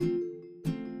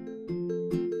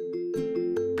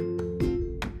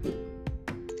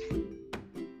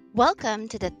Welcome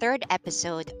to the third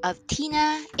episode of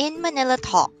Tina in Manila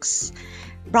Talks,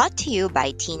 brought to you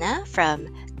by Tina from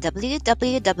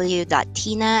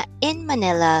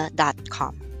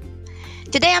www.tinainmanila.com.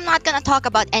 Today, I'm not going to talk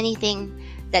about anything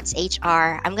that's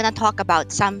HR. I'm going to talk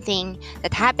about something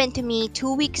that happened to me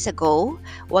 2 weeks ago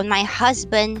when my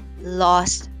husband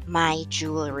lost my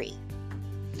jewelry.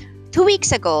 2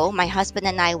 weeks ago, my husband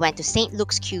and I went to St.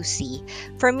 Luke's QC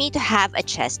for me to have a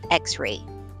chest x ray.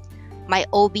 My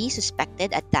OB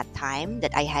suspected at that time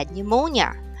that I had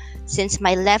pneumonia since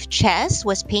my left chest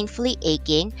was painfully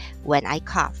aching when I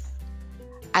cough.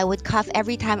 I would cough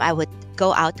every time I would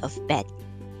go out of bed.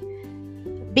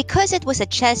 Because it was a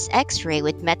chest x-ray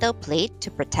with metal plate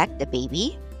to protect the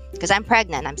baby, because I'm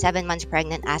pregnant, I'm 7 months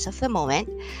pregnant as of the moment,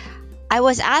 I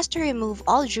was asked to remove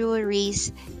all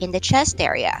jewelries in the chest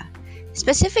area.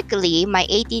 Specifically, my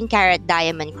 18-carat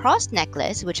diamond cross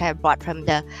necklace, which I bought from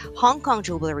the Hong Kong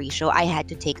jewelry show, I had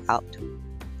to take out.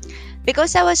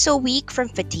 Because I was so weak from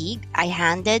fatigue, I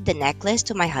handed the necklace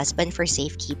to my husband for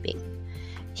safekeeping.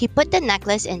 He put the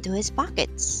necklace into his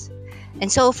pockets. And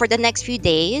so for the next few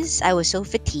days, I was so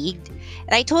fatigued,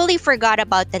 and I totally forgot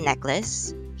about the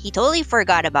necklace. He totally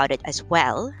forgot about it as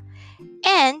well.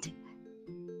 And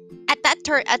at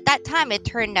that time, it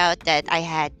turned out that I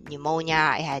had pneumonia,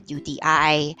 I had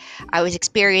UTI, I was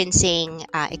experiencing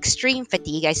extreme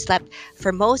fatigue. I slept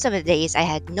for most of the days. I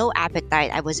had no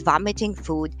appetite. I was vomiting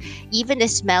food. Even the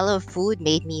smell of food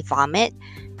made me vomit.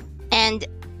 And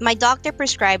my doctor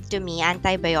prescribed to me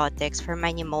antibiotics for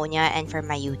my pneumonia and for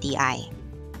my UTI.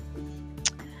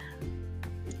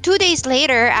 2 days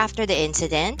later, after the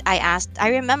incident, I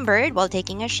remembered while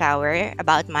taking a shower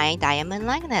about my diamond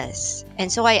necklace.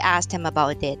 And so I asked him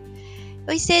about it.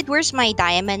 He said, "Where's my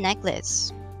diamond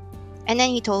necklace?" And then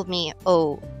he told me,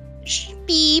 "Oh,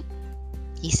 beep,"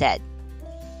 he said.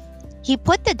 He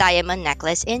put the diamond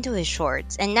necklace into his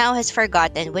shorts and now has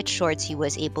forgotten which shorts he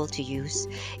was able to use.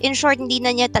 In short, hindi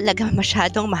na niya talaga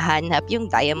masyadong mahanap yung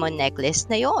diamond necklace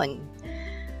na yon.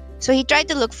 So he tried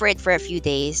to look for it for a few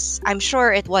days. I'm sure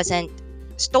it wasn't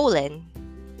stolen,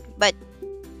 but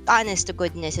honest to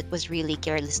goodness, it was really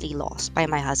carelessly lost by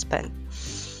my husband.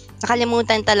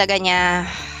 Nakalimutan talaga niya.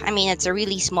 I mean, it's a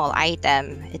really small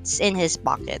item. It's in his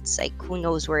pockets. Like, who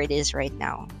knows where it is right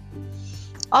now?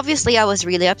 Obviously, I was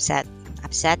really upset.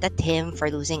 Upset at him for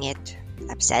losing it.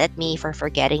 Upset at me for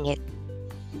forgetting it.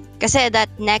 Kasi that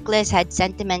necklace had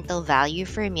sentimental value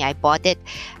for me. I bought it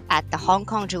at the Hong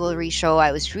Kong jewelry show.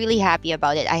 I was really happy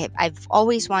about it. I've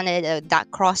always wanted that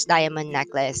cross diamond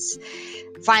necklace.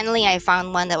 Finally, I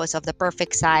found one that was of the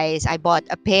perfect size. I bought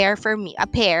a pair, one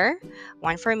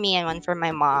for me and one for my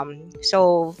mom.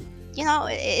 So,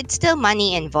 it's still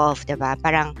money involved, diba?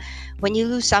 Parang when you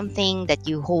lose something that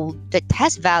you hold, that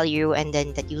has value, and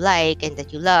then that you like and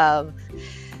that you love,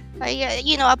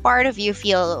 a part of you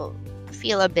feel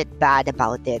a bit bad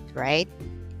about it, right?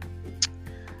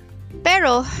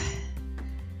 Pero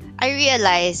I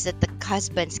realized that the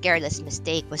husband's careless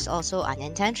mistake was also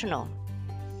unintentional.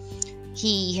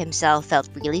 He himself felt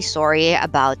really sorry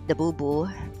about the boo-boo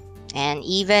and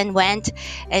even went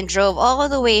and drove all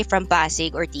the way from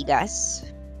Pasig, Ortigas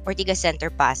Center,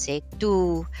 Pasig,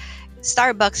 to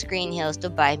Starbucks Green Hills to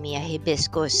buy me a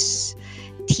hibiscus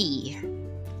tea,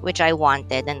 which I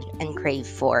wanted and craved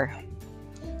for.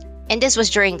 And this was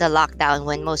during the lockdown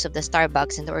when most of the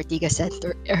Starbucks in the Ortigas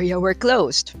Center area were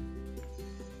closed.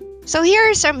 So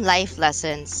here are some life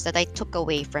lessons that I took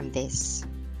away from this.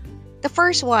 The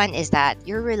first one is that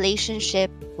your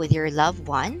relationship with your loved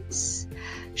ones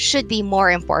should be more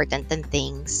important than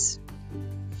things.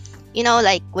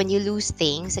 Like when you lose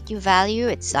things that you value,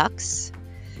 it sucks.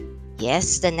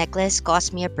 Yes, the necklace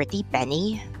cost me a pretty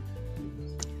penny.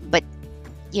 But,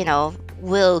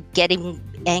 will getting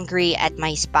angry at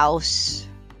my spouse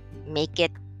make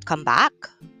it come back?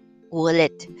 Will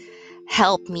it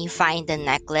help me find the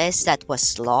necklace that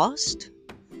was lost?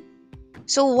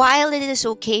 So while it is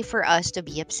okay for us to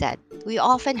be upset, we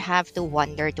often have to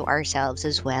wonder to ourselves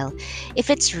as well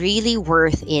if it's really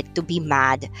worth it to be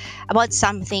mad about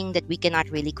something that we cannot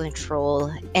really control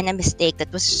and a mistake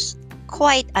that was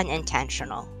quite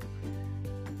unintentional.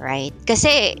 Right?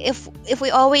 Kasi if we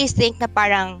always think na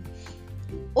parang,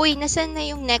 "Uy, nasan na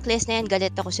yung necklace na yan?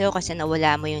 Galit ako sa'yo kasi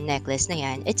nawala mo yung necklace na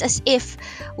yan." It's as if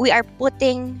we are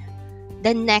putting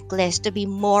the necklace to be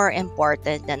more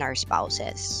important than our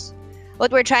spouses.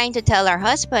 What we're trying to tell our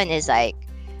husband is like,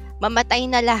 mamatay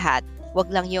na lahat,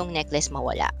 wag lang yung necklace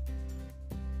mawala.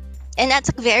 And that's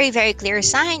a very, very clear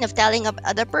sign of telling a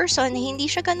other person na hindi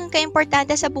siya ganun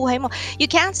ka-importante sa buhay mo. You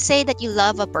can't say that you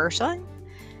love a person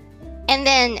and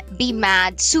then be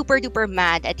mad, super duper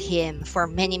mad at him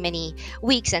for many, many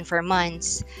weeks and for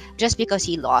months just because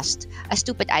he lost a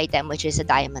stupid item, which is a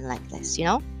diamond necklace, you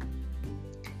know?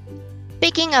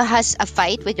 Picking a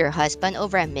fight with your husband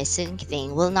over a missing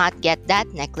thing will not get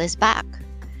that necklace back.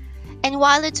 And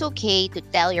while it's okay to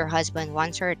tell your husband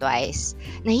once or twice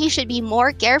na he should be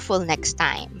more careful next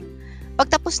time,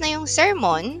 pagtapos na yung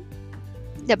sermon,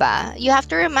 diba, you have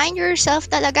to remind yourself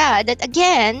talaga that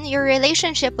again, your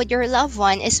relationship with your loved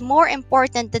one is more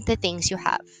important than the things you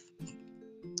have.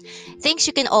 Things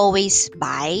you can always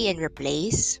buy and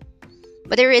replace,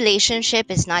 but a relationship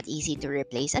is not easy to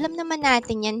replace. Alam naman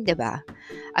natin yan, diba?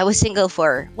 I was single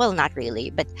for, well, not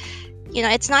really, but you know,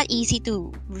 it's not easy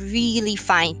to really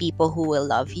find people who will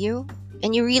love you.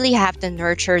 And you really have to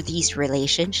nurture these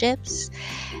relationships.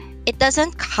 It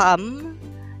doesn't come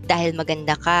dahil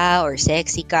maganda ka or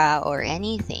sexy ka or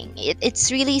anything.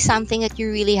 It's really something that you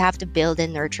really have to build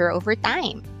and nurture over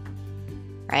time.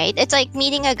 Right? It's like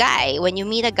meeting a guy. When you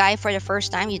meet a guy for the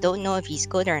first time, you don't know if he's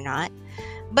good or not.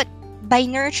 But by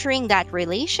nurturing that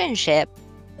relationship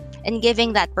and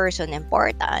giving that person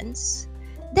importance,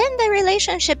 then the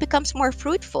relationship becomes more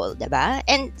fruitful, diba?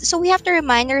 And so we have to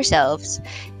remind ourselves,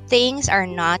 things are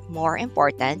not more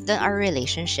important than our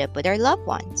relationship with our loved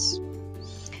ones.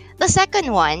 The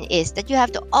second one is that you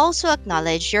have to also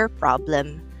acknowledge your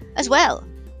problem as well.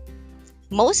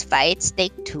 Most fights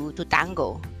take two to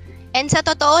tango. And sa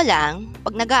totoo lang,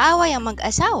 pag nag-aaway ang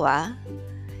mag-asawa,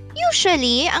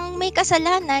 usually, ang may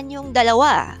kasalanan yung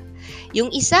dalawa. Yung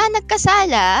isa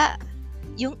nagkasala,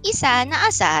 yung isa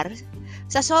naasar.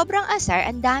 Sa sobrang asar,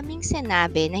 ang daming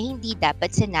sinabi na hindi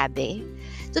dapat sinabi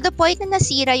to the point na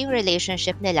nasira yung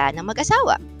relationship nila ng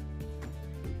mag-asawa.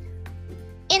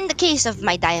 In the case of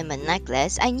my diamond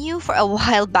necklace, I knew for a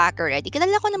while back already.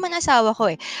 Kilala ko naman asawa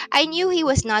ko eh. I knew he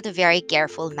was not a very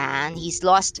careful man. He's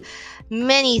lost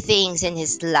many things in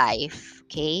his life,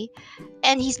 okay?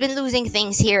 And he's been losing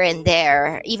things here and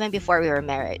there even before we were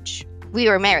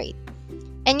married.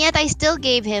 And yet I still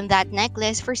gave him that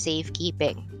necklace for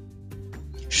safekeeping.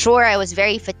 Sure, I was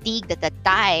very fatigued at that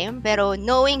time, pero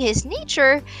knowing his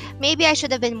nature, maybe I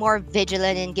should have been more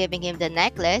vigilant in giving him the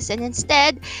necklace and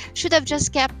instead should have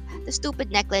just kept the stupid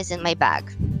necklace in my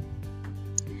bag.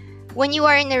 When you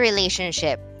are in a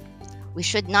relationship, we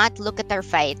should not look at our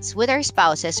fights with our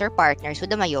spouses or partners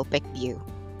with a myopic view.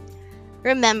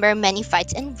 Remember, many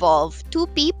fights involve two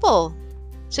people.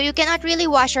 So you cannot really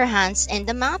wash your hands in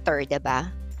the matter, diba?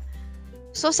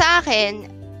 So sa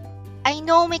akin, I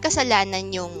know may kasalanan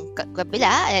yung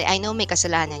kabila. I know may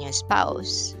kasalanan yung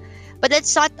spouse. But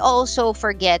let's not also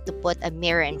forget to put a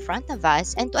mirror in front of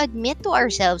us and to admit to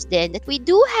ourselves then that we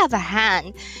do have a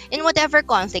hand in whatever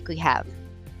conflict we have.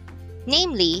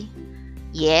 Namely,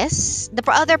 yes, the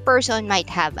other person might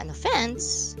have an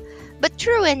offense, but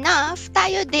true enough,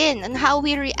 tayo din on how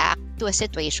we react to a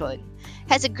situation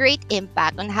has a great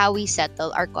impact on how we settle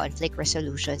our conflict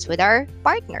resolutions with our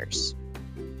partners.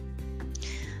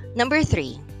 Number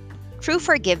 3, true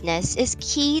forgiveness is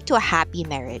key to a happy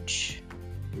marriage.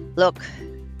 Look,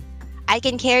 I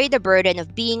can carry the burden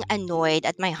of being annoyed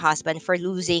at my husband for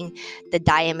losing the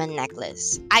diamond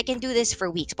necklace. I can do this for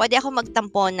weeks. Pwede ako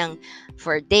magtampo ng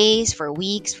for days, for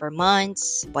weeks, for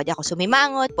months. Pwede ako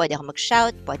sumimangot, pwede ako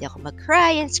mag-shout, pwede ako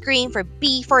mag-cry and scream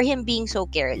for him being so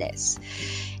careless.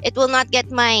 It will not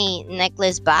get my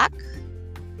necklace back,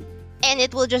 and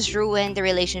it will just ruin the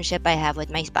relationship I have with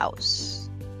my spouse.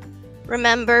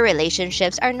 Remember,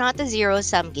 relationships are not a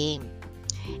zero-sum game.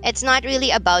 It's not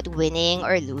really about winning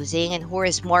or losing and who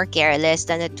is more careless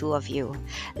than the two of you.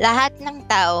 Lahat ng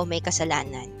tao may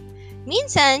kasalanan.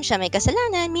 Minsan, siya may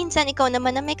kasalanan, minsan ikaw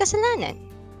naman ang may kasalanan.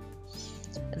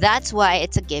 That's why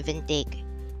it's a give and take.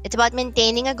 It's about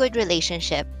maintaining a good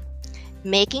relationship,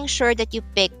 making sure that you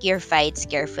pick your fights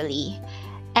carefully,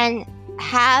 and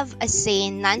have a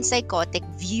sane, non-psychotic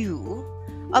view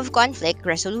of conflict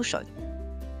resolution.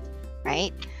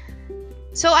 Right?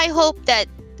 So I hope that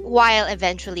while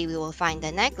eventually we will find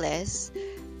the necklace,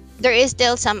 there is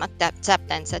still some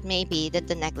acceptance that maybe that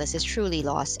the necklace is truly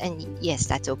lost, and yes,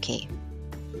 that's okay.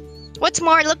 What's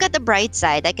more, look at the bright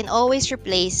side. I can always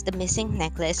replace the missing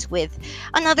necklace with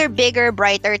another bigger,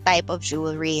 brighter type of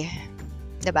jewelry.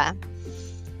 Diba?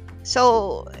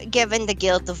 So, given the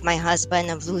guilt of my husband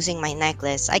of losing my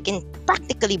necklace, I can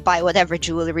practically buy whatever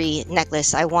jewelry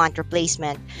necklace I want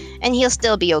replacement, and he'll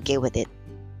still be okay with it.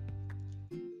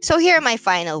 So here are my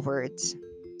final words.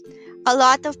 A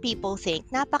lot of people think,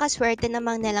 napakaswerte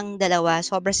namang nilang dalawa,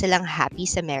 sobra silang happy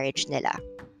sa marriage nila.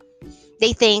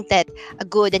 They think that a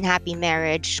good and happy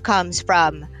marriage comes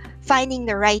from finding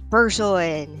the right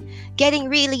person,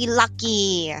 getting really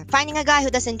lucky, finding a guy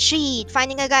who doesn't cheat,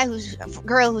 finding a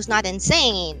girl who's not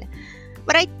insane.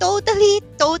 But I totally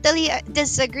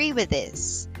disagree with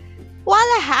this. While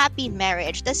a happy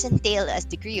marriage does entail a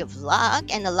degree of luck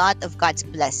and a lot of God's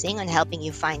blessing on helping you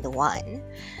find the one,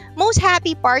 most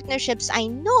happy partnerships I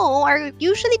know are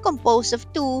usually composed of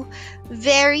two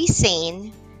very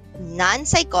sane,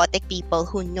 non-psychotic people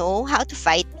who know how to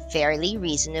fight fairly,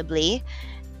 reasonably,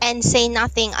 and say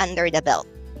nothing under the belt.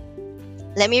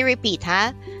 Let me repeat,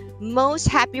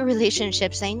 most happy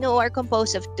relationships I know are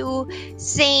composed of two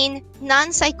sane,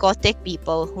 non-psychotic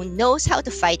people who knows how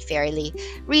to fight fairly,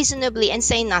 reasonably, and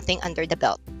say nothing under the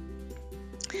belt.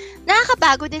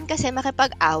 Nakakapagod din kasi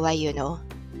makipag-away, you know.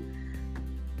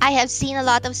 I have seen a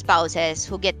lot of spouses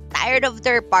who get tired of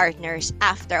their partners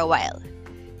after a while.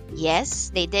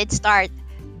 Yes, they did start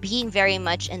being very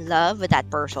much in love with that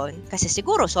person kasi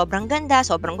siguro sobrang ganda,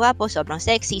 sobrang gwapo, sobrang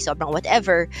sexy, sobrang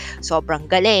whatever, sobrang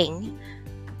galing.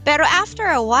 Pero after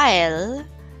a while,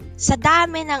 sa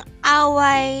dami ng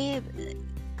away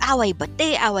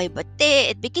bate,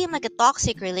 it became like a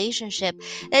toxic relationship.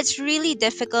 It's really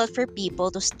difficult for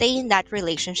people to stay in that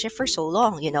relationship for so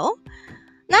long, you know?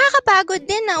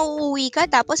 Nakakapagod din na uuwi ka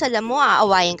tapos alam mo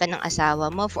aawayin ka ng asawa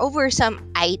mo over some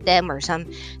item or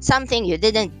something you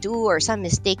didn't do or some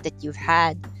mistake that you've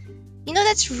had. You know,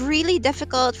 that's really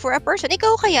difficult for a person.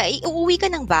 Ikaw kaya, uuwi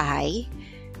ka ng bahay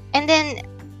and then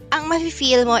ang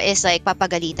mafe-feel mo is like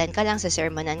papagalitan ka lang,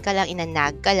 sasermonan ka lang,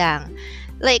 inanag ka lang.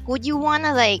 Like, would you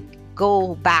wanna like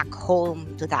go back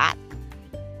home to that?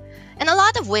 And a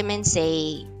lot of women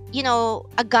say, you know,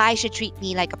 a guy should treat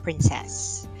me like a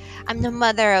princess. I'm the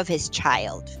mother of his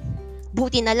child.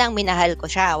 Buti na lang minahal ko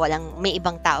siya. May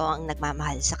ibang tao ang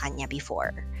nagmamahal sa kanya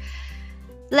before.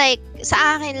 Like,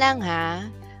 sa akin lang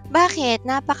bakit?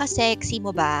 Napaka-sexy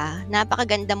mo ba?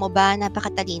 Napakaganda mo ba?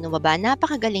 Napakatalino mo ba?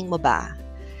 Napakagaling mo ba?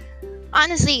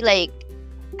 Honestly, like,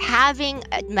 having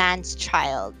a man's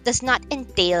child does not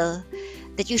entail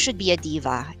that you should be a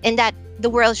diva and that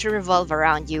the world should revolve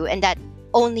around you and that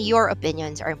only your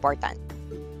opinions are important.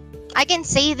 I can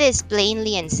say this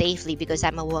plainly and safely because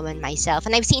I'm a woman myself,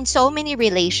 and I've seen so many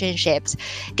relationships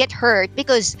get hurt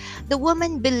because the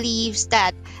woman believes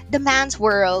that the man's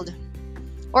world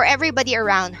or everybody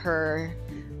around her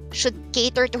should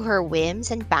cater to her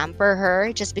whims and pamper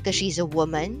her just because she's a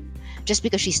woman, just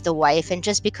because she's the wife, and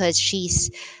just because she's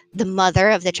the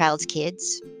mother of the child's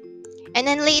kids. And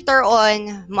then later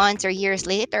on, months or years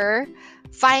later,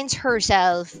 finds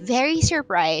herself very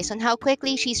surprised on how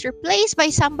quickly she's replaced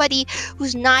by somebody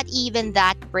who's not even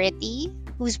that pretty,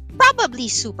 who's probably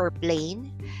super plain,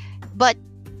 but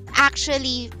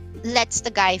actually lets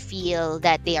the guy feel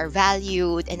that they are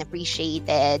valued and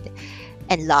appreciated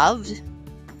and loved.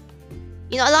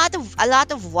 You know, a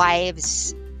lot of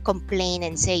wives complain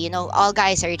and say, you know, all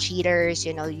guys are cheaters,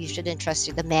 you know, you shouldn't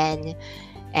trust the men,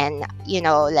 and you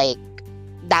know, like,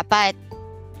 dapat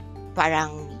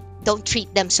parang don't treat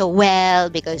them so well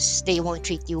because they won't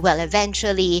treat you well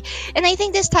eventually. And I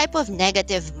think this type of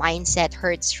negative mindset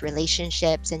hurts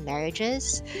relationships and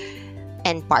marriages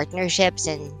and partnerships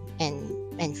and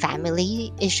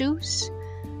family issues.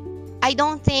 I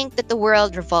don't think that the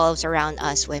world revolves around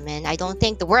us women. I don't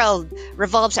think the world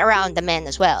revolves around the men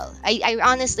as well. I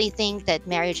honestly think that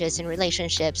marriages and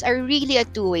relationships are really a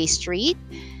two-way street,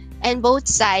 and both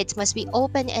sides must be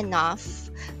open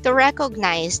enough to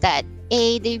recognize that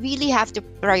A, they really have to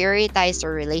prioritize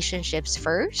their relationships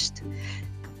first.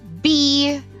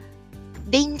 B,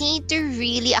 they need to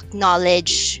really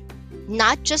acknowledge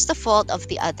not just the fault of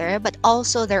the other, but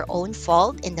also their own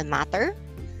fault in the matter.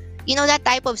 You know, that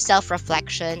type of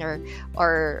self-reflection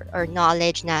or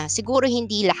knowledge na siguro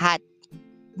hindi lahat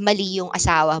mali yung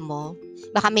asawa mo,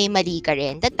 baka may mali ka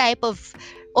rin. That type of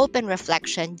open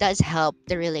reflection does help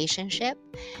the relationship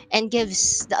and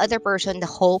gives the other person the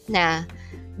hope na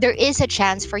there is a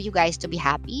chance for you guys to be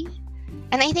happy.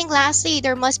 And I think lastly,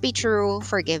 there must be true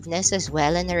forgiveness as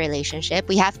well in a relationship.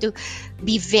 We have to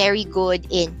be very good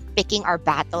in picking our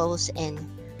battles and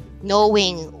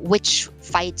knowing which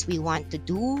fights we want to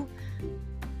do.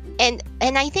 And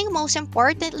I think most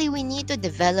importantly, we need to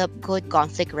develop good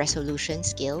conflict resolution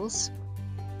skills.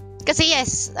 Because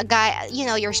yes, a guy, you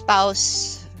know, your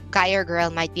spouse, guy or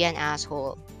girl, might be an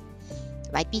asshole.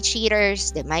 Might be cheaters,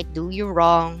 they might do you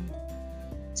wrong.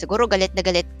 Siguro galit na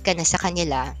galit ka na sa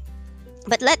kanila.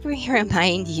 But let me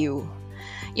remind you,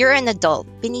 you're an adult.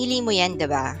 Pinili mo yan,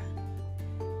 diba?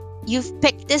 You've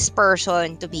picked this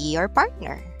person to be your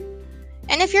partner.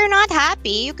 And if you're not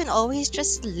happy, you can always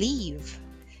just leave.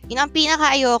 Yun ang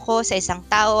pinaka-ayoko sa isang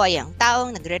tao ay ang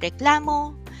taong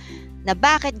nagre-reklamo na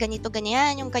bakit ganito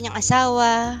ganyan yung kanyang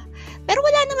asawa, Pero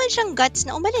wala naman siyang guts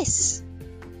na umalis.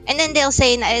 And then they'll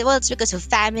say, well, it's because of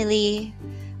family.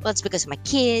 Well, it's because of my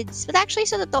kids. But actually,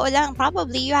 sa totoo lang,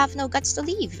 probably you have no guts to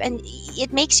leave. And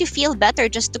it makes you feel better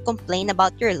just to complain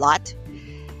about your lot.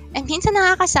 And minsan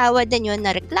nakakasawa din yun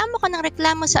na reklamo ka ng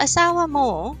reklamo sa asawa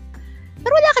mo,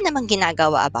 pero wala ka namang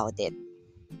ginagawa about it.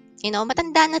 You know,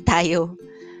 matanda na tayo.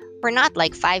 We're not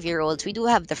like 5-year-olds. We do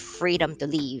have the freedom to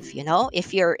leave, you know?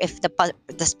 If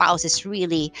the spouse is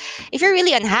really, if you're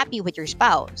really unhappy with your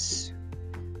spouse.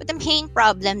 But the main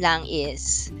problem lang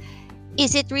is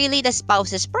it really the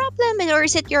spouse's problem or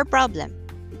is it your problem?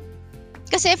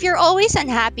 Because if you're always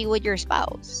unhappy with your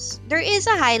spouse, there is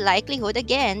a high likelihood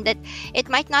again that it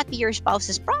might not be your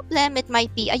spouse's problem, it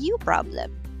might be a you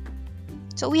problem.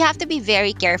 So we have to be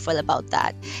very careful about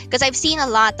that. Because I've seen a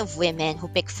lot of women who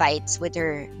pick fights with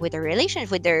their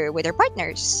relationship with their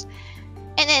partners.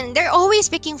 And then they're always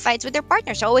picking fights with their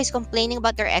partners, always complaining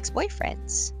about their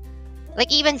ex-boyfriends.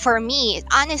 Like even for me,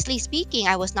 honestly speaking,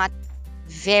 I was not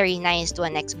very nice to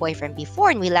an ex-boyfriend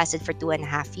before, and we lasted for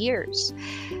 2.5 years.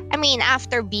 I mean,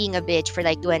 after being a bitch for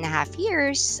like 2.5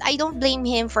 years, I don't blame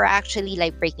him for actually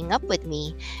like breaking up with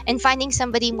me and finding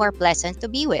somebody more pleasant to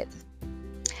be with.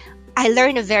 I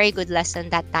learned a very good lesson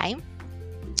that time,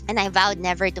 and I vowed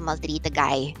never to maltreat a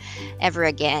guy ever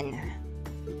again.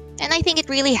 And I think it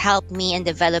really helped me in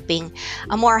developing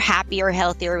a more happier,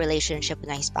 healthier relationship with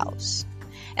my spouse.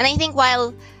 And I think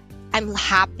while I'm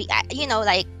happy,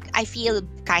 I feel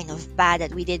kind of bad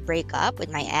that we did break up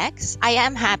with my ex, I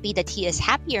am happy that he is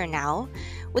happier now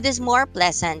with his more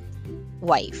pleasant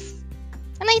wife.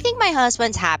 And I think my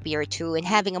husband's happier too in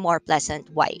having a more pleasant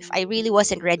wife. I really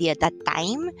wasn't ready at that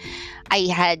time.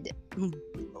 I had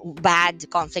bad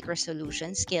conflict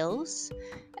resolution skills.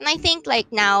 And I think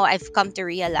like now I've come to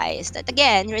realize that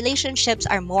again, relationships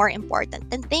are more important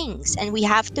than things. And we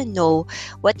have to know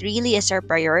what really is our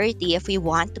priority if we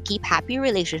want to keep happy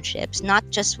relationships, not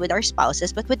just with our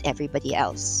spouses, but with everybody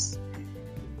else.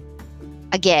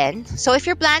 Again, so if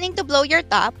you're planning to blow your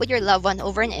top with your loved one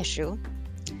over an issue,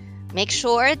 make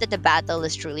sure that the battle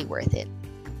is truly worth it.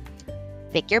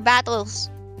 Pick your battles.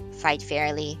 Fight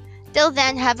fairly. Till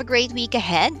then, have a great week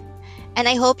ahead. And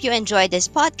I hope you enjoyed this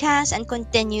podcast and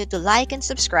continue to like and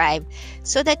subscribe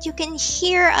so that you can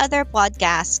hear other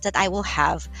podcasts that I will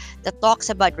have that talks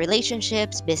about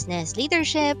relationships, business,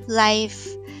 leadership, life,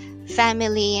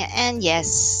 family, and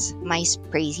yes, my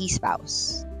crazy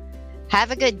spouse. Have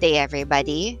a good day,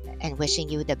 everybody, and wishing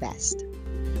you the best.